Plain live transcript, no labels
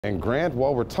And Grant,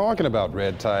 while we're talking about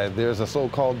red tide, there's a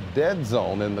so-called dead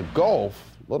zone in the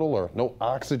Gulf. Little or no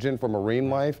oxygen for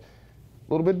marine life.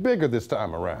 A little bit bigger this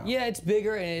time around. Yeah, it's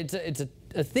bigger, and it's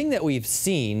a thing that we've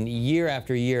seen year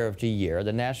after year after year.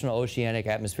 The National Oceanic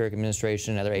Atmospheric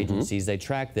Administration and other agencies, they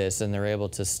track this and they're able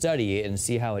to study it and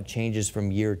see how it changes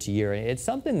from year to year. And it's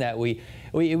something that we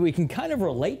can kind of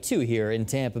relate to here in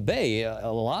Tampa Bay. A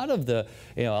lot of the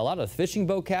fishing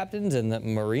boat captains and the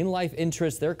marine life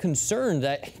interests, they're concerned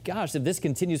that, gosh, if this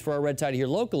continues for our red tide here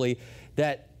locally,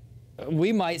 that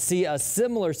we might see a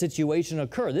similar situation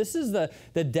occur. This is the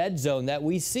dead zone that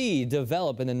we see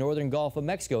develop in the northern Gulf of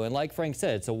Mexico. And like Frank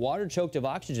said, it's a water choked of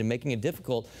oxygen, making it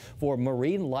difficult for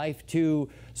marine life to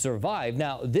survive.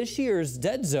 Now, this year's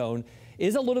dead zone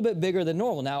is a little bit bigger than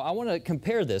normal. Now, I want to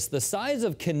compare this. The size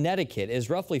of Connecticut is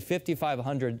roughly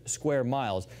 5,500 square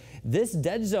miles. This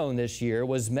dead zone this year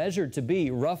was measured to be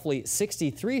roughly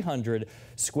 6,300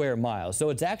 square miles.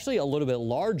 So it's actually a little bit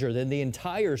larger than the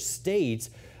entire state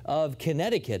of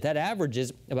Connecticut. That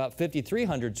averages about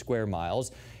 5,300 square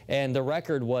miles, and the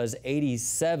record was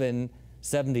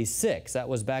 8776. That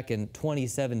was back in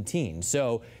 2017.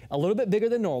 So a little bit bigger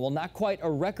than normal, not quite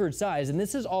a record size. And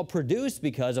this is all produced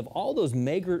because of all those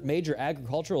major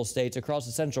agricultural states across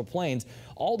the Central Plains.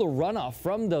 All the runoff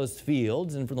from those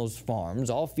fields and from those farms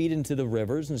all feed into the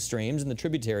rivers and streams and the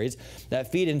tributaries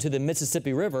that feed into the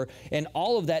Mississippi River. And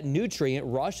all of that nutrient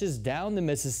rushes down the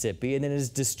Mississippi and then is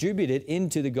distributed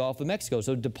into the Gulf of Mexico.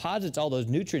 So it deposits all those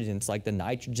nutrients like the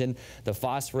nitrogen, the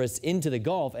phosphorus into the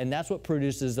Gulf. And that's what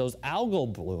produces those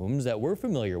algal blooms that we're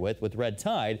familiar with red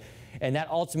tide. And that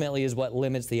ultimately is what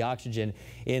limits the oxygen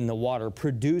in the water,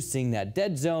 producing that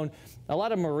dead zone. A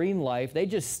lot of marine life, they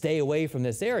just stay away from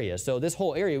this area. So this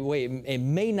whole area, it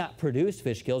may not produce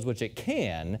fish kills, which it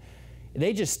can.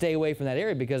 They just stay away from that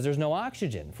area because there's no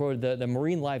oxygen for the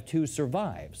marine life to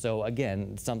survive. So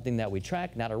again, something that we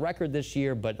track, not a record this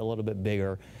year, but a little bit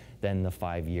bigger than the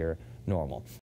 5-year normal.